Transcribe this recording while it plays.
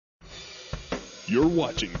You're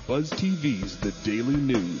watching BuzzTV's The Daily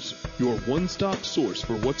News, your one-stop source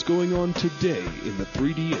for what's going on today in the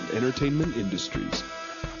 3D and entertainment industries.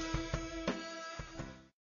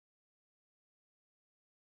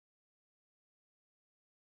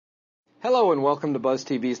 Hello and welcome to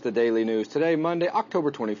BuzzTV's The Daily News. Today, Monday,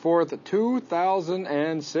 October 24th,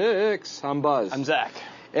 2006. I'm Buzz. I'm Zach.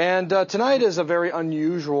 And tonight is a very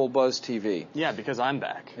unusual BuzzTV. Yeah, because I'm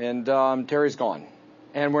back. And Terry's gone.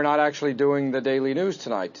 And we're not actually doing the Daily News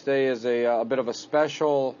tonight. Today is a bit of a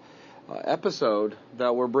special episode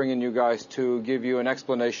that we're bringing you guys to give you an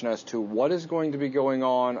explanation as to what is going to be going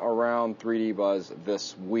on around 3D Buzz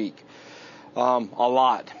this week. A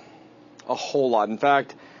lot. A whole lot. In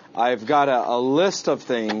fact, I've got a list of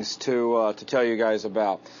things to tell you guys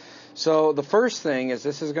about. So the first thing is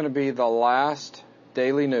this is going to be the last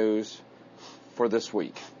Daily News for this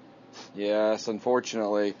week. Yes,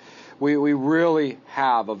 unfortunately. We really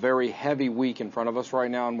have a very heavy week in front of us right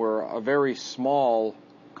now, and we're a very small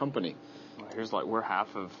company. Well, here's like we're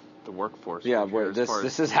half of the workforce. Yeah,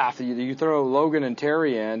 this is half. You throw Logan and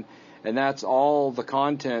Terry in, and that's all the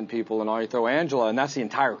content people, and all you throw Angela, and that's the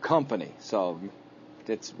entire company. So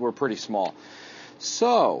we're pretty small.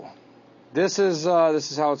 So this is how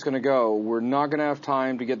it's going to go. We're not going to have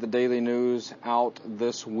time to get the Daily News out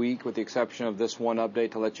this week, with the exception of this one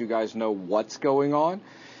update to let you guys know what's going on.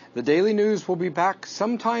 The Daily News will be back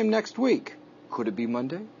sometime next week. Could it be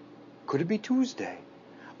Monday? Could it be Tuesday?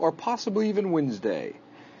 Or possibly even Wednesday?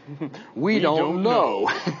 We don't know.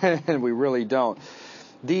 And we really don't.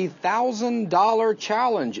 The $1,000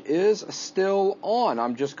 challenge is still on.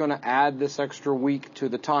 I'm just going to add this extra week to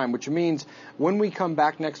the time, which means when we come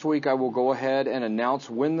back next week, I will go ahead and announce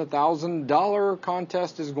when the $1,000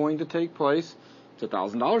 contest is going to take place. It's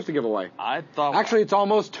 $1,000 to give away. Actually, it's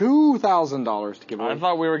almost $2,000 to give away. I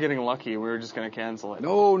thought we were getting lucky. We were just going to cancel it.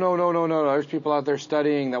 No. There's people out there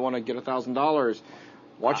studying that want to get $1,000.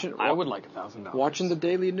 I would like $1,000. Watching the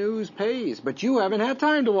Daily News pays, but you haven't had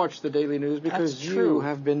time to watch the Daily News because you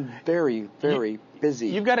have been very, very busy.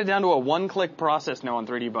 You've got it down to a one-click process now on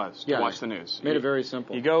 3D Buzz to watch the news. Made it very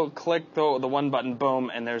simple. You go click the one button,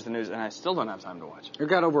 boom, and there's the news, and I still don't have time to watch it. We've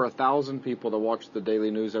got over 1,000 people that watch the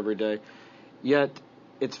Daily News every day. Yet,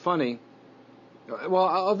 it's funny.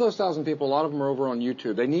 Well, of those 1,000 people, a lot of them are over on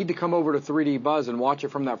YouTube. They need to come over to 3D Buzz and watch it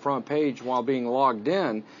from that front page while being logged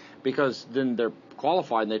in, because then they're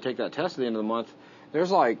qualified and they take that test at the end of the month.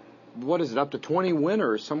 There's like, what is it, up to 20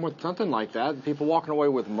 winners, something like that. People walking away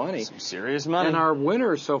with money. Some serious money. And our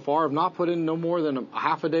winners so far have not put in no more than a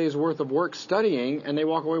half a day's worth of work studying, and they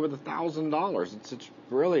walk away with $1,000. It's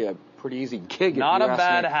really a pretty easy gig. Not a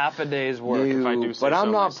bad half a day's work, if I do say so. But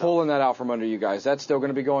I'm not myself. pulling that out from under you guys. That's still going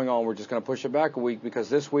to be going on. We're just going to push it back a week because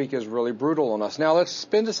this week is really brutal on us. Now let's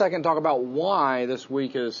spend a second and talk about why this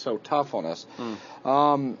week is so tough on us.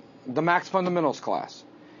 The Max Fundamentals class.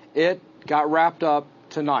 It got wrapped up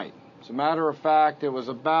tonight. As a matter of fact, it was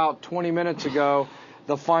about 20 minutes ago.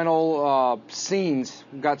 The final scenes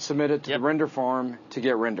got submitted to the render farm to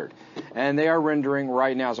get rendered. And they are rendering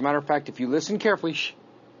right now. As a matter of fact, if you listen carefully,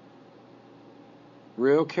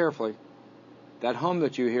 real carefully, that hum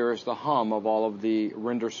that you hear is the hum of all of the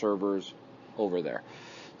render servers over there.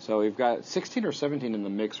 So we've got 16 or 17 in the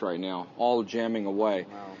mix right now, all jamming away.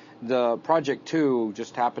 Wow. The Project 2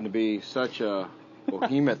 just happened to be such a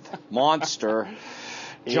behemoth monster,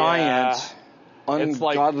 giant,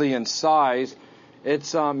 ungodly in size.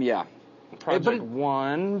 It's, Project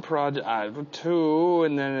 1, Project 2,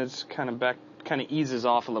 and then it's kind of eases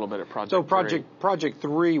off a little bit at Project 3. So Project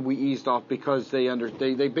 3 we eased off because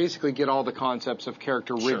they basically get all the concepts of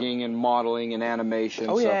character rigging and modeling and animation.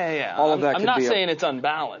 Oh, so yeah. All of that I'm not saying it's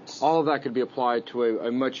unbalanced. All of that could be applied to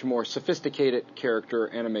a much more sophisticated character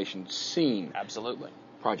animation scene. Absolutely.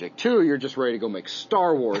 Project 2, you're just ready to go make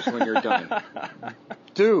Star Wars when you're done.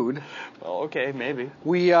 Dude. Well, okay, maybe.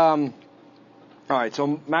 All right,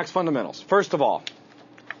 so Max Fundamentals. First of all,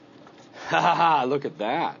 look at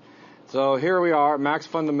that. So here we are, Max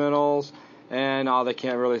Fundamentals, and they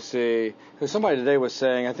can't really see. Because somebody today was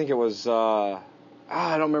saying, I think it was, I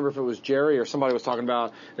don't remember if it was Jerry or somebody was talking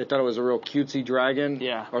about, they thought it was a real cutesy dragon.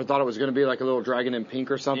 Yeah. Or thought it was going to be like a little dragon in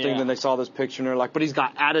pink or something. Yeah. Then they saw this picture and they're like, but he's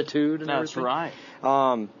got attitude and everything. That's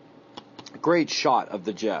right. Great shot of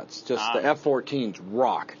the jets. Just the F-14s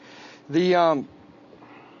rock. We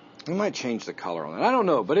might change the color on it. I don't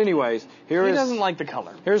know. But anyways, He doesn't like the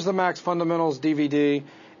color. Here's the Max Fundamentals DVD.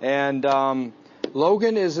 And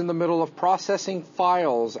Logan is in the middle of processing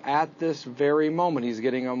files at this very moment. He's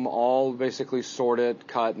getting them all basically sorted,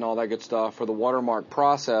 cut, and all that good stuff for the watermark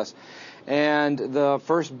process. And the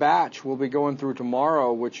first batch will be going through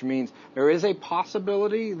tomorrow, which means there is a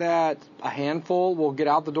possibility that a handful will get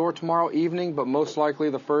out the door tomorrow evening, but most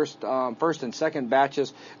likely the first and second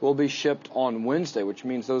batches will be shipped on Wednesday, which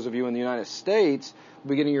means those of you in the United States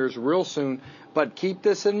will be getting yours real soon. But keep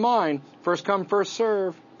this in mind, first come, first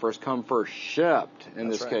serve, first come, first shipped in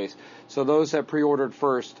this case. So those that pre-ordered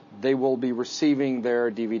first, they will be receiving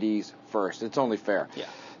their DVDs first. It's only fair. Yeah.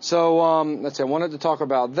 So let's see, I wanted to talk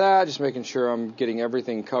about that, just making sure I'm getting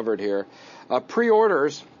everything covered here.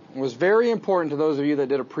 Pre-orders was very important to those of you that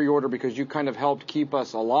did a pre-order because you kind of helped keep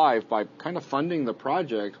us alive by kind of funding the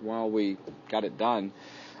project while we got it done.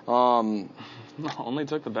 Only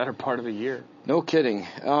took the better part of a year. No kidding.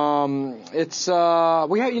 I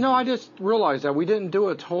just realized that we didn't do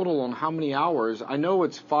a total on how many hours. I know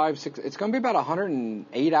it's 5, 6, it's going to be about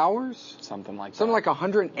 108 hours? Something like that. Something like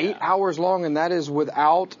 108 hours long, and that is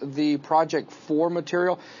without the Project 4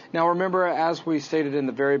 material. Now remember, as we stated in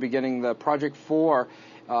the very beginning, the Project 4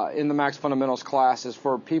 in the Max Fundamentals class is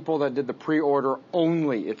for people that did the pre-order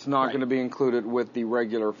only. It's not going to be included with the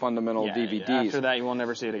regular fundamental DVDs. After that, you will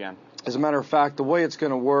never see it again. As a matter of fact, the way it's going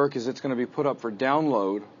to work is it's going to be put up for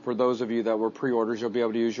download. For those of you that were pre-orders, you'll be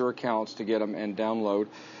able to use your accounts to get them and download.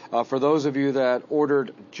 For those of you that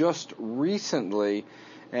ordered just recently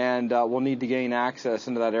and will need to gain access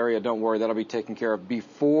into that area, don't worry, that'll be taken care of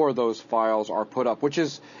before those files are put up, which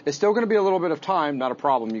is it's still going to be a little bit of time, not a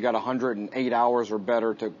problem. You got 108 hours or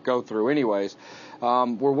better to go through anyways.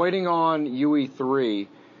 We're waiting on UE3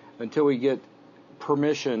 until we get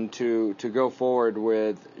permission to go forward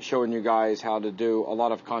with showing you guys how to do a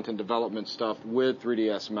lot of content development stuff with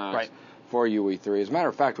 3ds Max for UE3. As a matter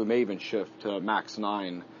of fact, we may even shift to Max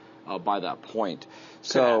 9 by that point.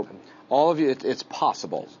 So all of you, it's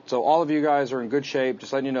possible. So all of you guys are in good shape.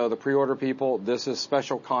 Just letting you know, the pre-order people, this is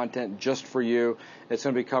special content just for you. It's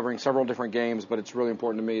going to be covering several different games, but it's really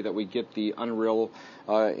important to me that we get the Unreal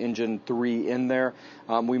Engine 3 in there.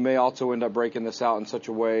 We may also end up breaking this out in such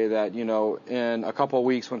a way that, in a couple of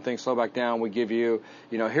weeks when things slow back down, we give you,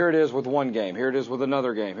 here it is with one game, here it is with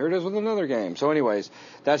another game, here it is with another game. So anyways,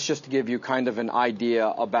 that's just to give you kind of an idea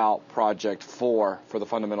about Project 4 for the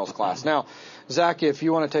Fundamentals class. Now, Zach, if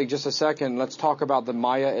you want to take just a second, let's talk about the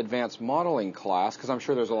Maya Advanced Modeling class, because I'm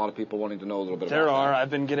sure there's a lot of people wanting to know a little bit about that. There are. I've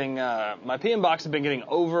been getting, my PM box has been getting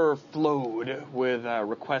overflowed with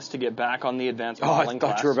requests to get back on the Advanced Modeling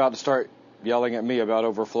class. I thought you were about to start yelling at me about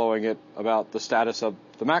overflowing it, about the status of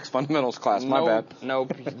the Max Fundamentals class. My bad.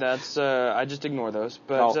 Nope. That's, I just ignore those.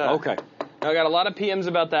 But, okay. I got a lot of PMs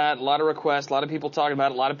about that, a lot of requests, a lot of people talking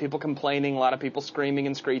about it, a lot of people complaining, a lot of people screaming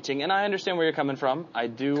and screeching, and I understand where you're coming from. I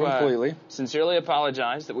do completely sincerely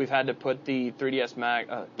apologize that we've had to put the 3ds Max,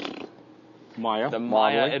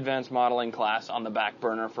 Maya Advanced Modeling class on the back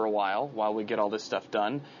burner for a while we get all this stuff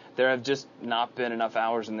done. There have just not been enough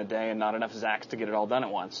hours in the day and not enough Zachs to get it all done at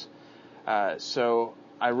once. So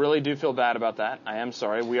I really do feel bad about that. I am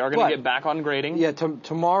sorry. We are going to get back on grading. Yeah,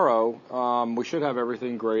 tomorrow we should have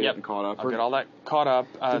everything graded and caught up. I'll get all that caught up.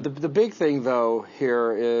 The big thing, though,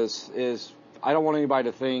 here is I don't want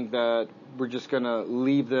anybody to think that we're just going to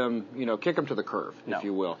leave them, kick them to the curb, if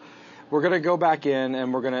you will. We're going to go back in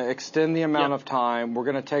and we're going to extend the amount of time. We're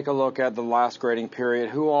going to take a look at the last grading period,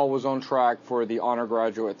 who all was on track for the honor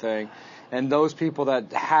graduate thing. And those people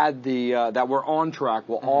that had that were on track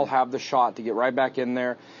will all have the shot to get right back in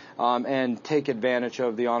there and take advantage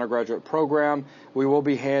of the honor graduate program. We will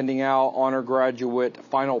be handing out honor graduate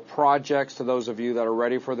final projects to those of you that are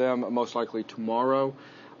ready for them, most likely tomorrow,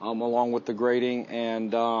 along with the grading.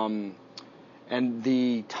 And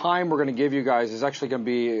the time we're going to give you guys is actually going to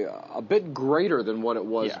be a bit greater than what it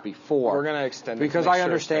was before. We're going to extend it. Because I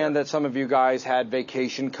understand that some of you guys had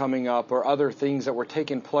vacation coming up or other things that were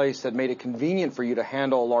taking place that made it convenient for you to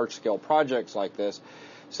handle large-scale projects like this.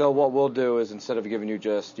 So what we'll do is instead of giving you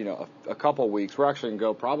just, a couple of weeks, we're actually going to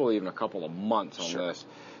go probably even a couple of months on this.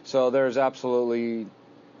 So there's absolutely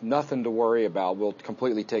nothing to worry about. We'll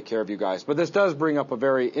completely take care of you guys. But this does bring up a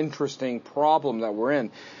very interesting problem that we're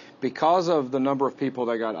in. Because of the number of people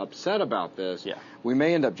that got upset about this, we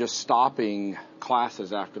may end up just stopping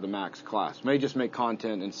classes after the Max class. May just make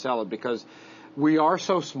content and sell it because we are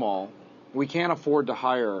so small. We can't afford to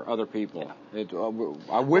hire other people.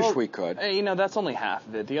 I wish we could. That's only half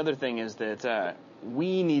of it. The other thing is that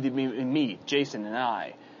we need to be, Jason and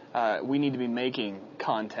I, we need to be making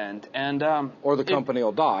content, and or the company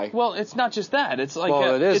will die. Well, it's not just that. It's like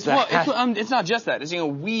it's not just that. It's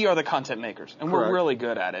we are the content makers, and we're really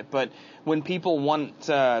good at it. But when people want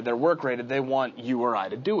their work rated, they want you or I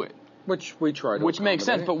to do it, which we try to. Which makes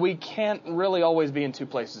sense, but we can't really always be in two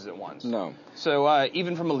places at once. No. So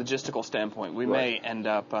even from a logistical standpoint, we may end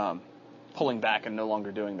up pulling back and no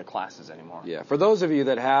longer doing the classes anymore. Yeah, for those of you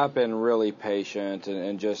that have been really patient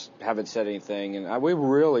and just haven't said anything, and we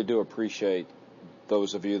really do appreciate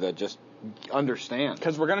those of you that just understand.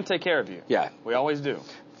 Because we're going to take care of you. Yeah. We always do.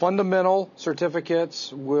 Fundamental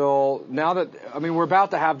certificates will, now that, we're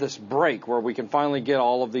about to have this break where we can finally get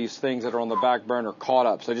all of these things that are on the back burner caught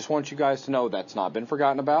up. So I just want you guys to know that's not been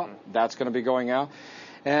forgotten about. Mm-hmm. That's going to be going out.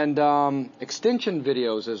 And extension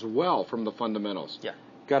videos as well from the fundamentals. Yeah.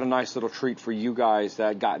 Got a nice little treat for you guys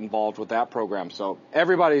that got involved with that program. So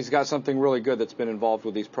everybody's got something really good that's been involved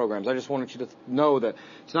with these programs. I just wanted you to know that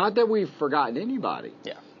it's not that we've forgotten anybody.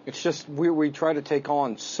 Yeah. It's just we try to take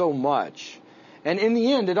on so much. And in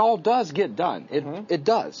the end, it all does get done. It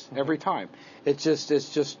does every time. It's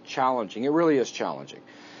just challenging. It really is challenging.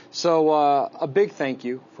 So a big thank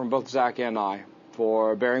you from both Zach and I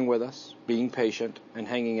for bearing with us, being patient, and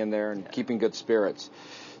hanging in there and keeping good spirits.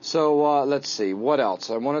 So let's see, what else?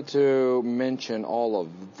 I wanted to mention all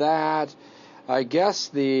of that. I guess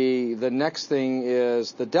the next thing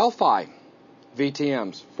is the Delphi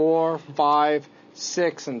VTMs, 4, 5,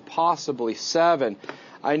 6, and possibly 7.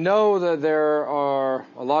 I know that there are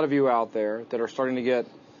a lot of you out there that are starting to get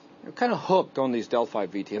kind of hooked on these Delphi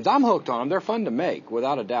VTMs. I'm hooked on them. They're fun to make,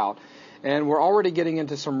 without a doubt. And we're already getting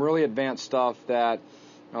into some really advanced stuff that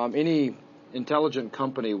any intelligent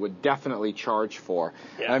company would definitely charge for.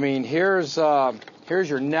 Yeah. Here's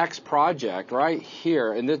your next project right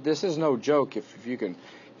here, and this is no joke. If you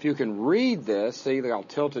can read this, see, I'll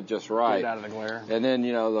tilt it just right. Get it out of the glare. And then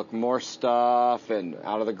look, more stuff and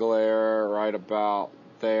out of the glare right about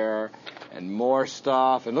there, and more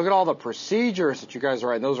stuff. And look at all the procedures that you guys are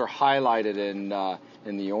writing. Those are highlighted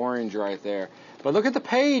in the orange right there. But look at the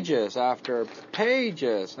pages after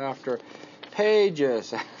pages after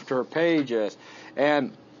pages after pages.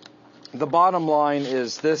 And the bottom line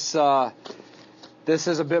is this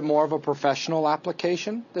is a bit more of a professional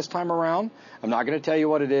application this time around. I'm not going to tell you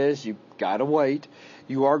what it is. You've got to wait.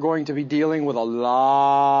 You are going to be dealing with a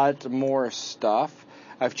lot more stuff.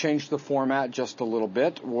 I've changed the format just a little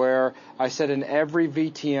bit, where I said in every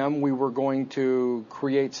VTM we were going to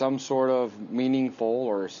create some sort of meaningful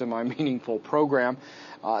or semi-meaningful program.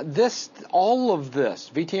 All of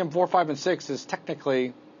this, VTM 4, 5, and 6 is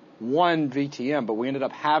technically one VTM, but we ended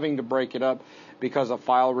up having to break it up because of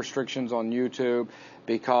file restrictions on YouTube,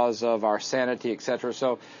 because of our sanity, etc.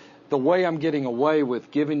 So the way I'm getting away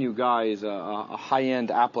with giving you guys a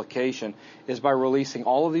high-end application is by releasing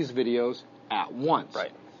all of these videos at once.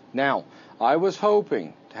 Right. Now, I was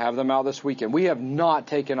hoping to have them out this weekend. We have not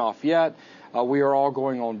taken off yet. We are all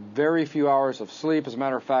going on very few hours of sleep. As a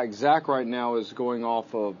matter of fact, Zach right now is going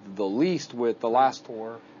off of the least with the last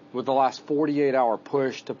 48-hour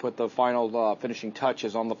push to put the final finishing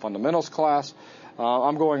touches on the fundamentals class.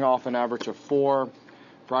 I'm going off an average of 4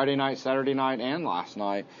 Friday night, Saturday night, and last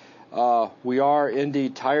night. We are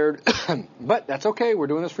indeed tired, but that's okay. We're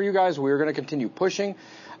doing this for you guys. We're going to continue pushing.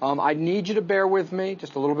 I need you to bear with me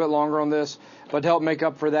just a little bit longer on this, but to help make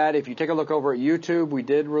up for that, if you take a look over at YouTube, we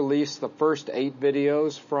did release the first 8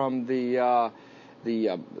 videos from the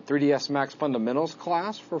 3ds Max Fundamentals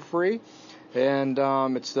class for free, and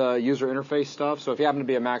it's the user interface stuff. So if you happen to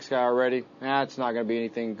be a Max guy already, it's not going to be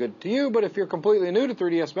anything good to you, but if you're completely new to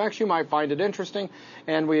 3ds Max, you might find it interesting,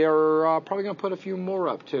 and we are probably going to put a few more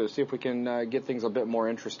up too, see if we can get things a bit more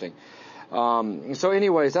interesting. So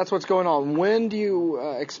anyways, that's what's going on. When can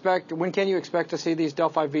you expect to see these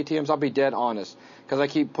Delphi VTMs? I'll be dead honest, because I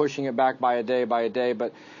keep pushing it back by a day,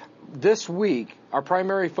 but this week, our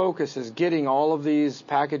primary focus is getting all of these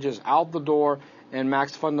packages out the door and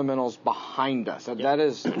Max Fundamentals behind us. That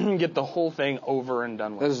is get the whole thing over and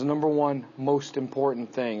done with. That is the number one most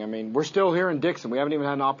important thing. We're still here in Dixon. We haven't even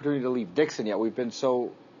had an opportunity to leave Dixon yet. We've been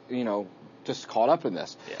so, just caught up in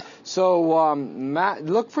this. Yeah. So, Matt,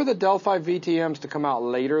 look for the Delphi VTMs to come out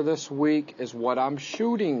later this week is what I'm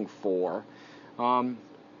shooting for. I'm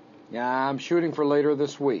shooting for later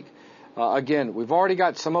this week. Again, we've already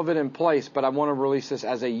got some of it in place, but I want to release this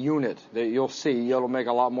as a unit that you'll see. It'll make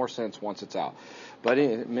a lot more sense once it's out. But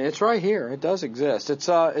it's right here. It does exist. It's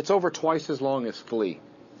over twice as long as Flea.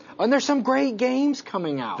 And there's some great games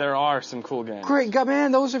coming out. There are some cool games. Great,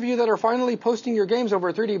 man, those of you that are finally posting your games over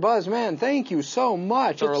at 3D Buzz, man, thank you so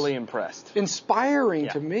much. Thoroughly impressed. Inspiring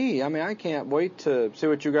to me. I can't wait to see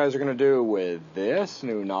what you guys are going to do with this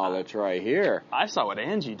new knowledge right here. I saw what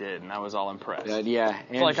Angie did, and I was all impressed. Yeah.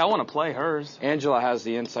 It's like, I want to play hers. Angela has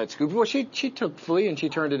the inside scoop. Well, she took Flea and she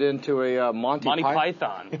turned it into a Monty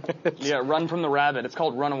Python. Yeah, Run from the Rabbit. It's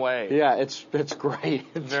called Run Away. Yeah, it's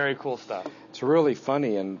great. Very cool stuff. It's really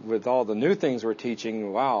funny, and with all the new things we're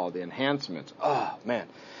teaching, wow, the enhancements. Oh, man.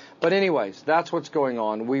 But anyways, that's what's going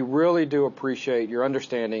on. We really do appreciate your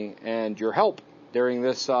understanding and your help during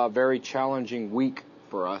this very challenging week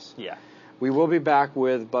for us. Yeah. We will be back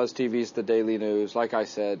with BuzzTV's The Daily News, like I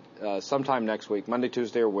said, sometime next week, Monday,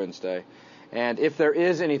 Tuesday, or Wednesday. And if there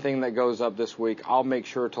is anything that goes up this week, I'll make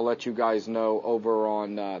sure to let you guys know over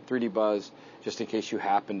on 3D Buzz, just in case you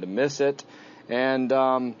happen to miss it. And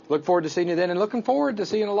look forward to seeing you then, and looking forward to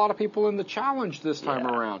seeing a lot of people in the challenge this time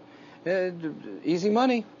around. Easy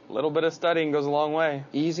money. A little bit of studying goes a long way.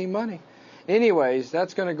 Easy money. Anyways,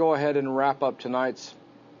 that's going to go ahead and wrap up tonight's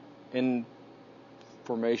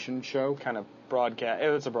information show. Kind of broadcast.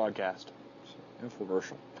 It's a broadcast.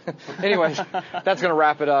 Infomercial. Anyways, that's going to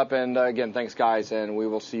wrap it up. And again, thanks, guys, and we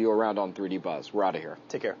will see you around on 3D Buzz. We're out of here.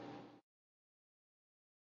 Take care.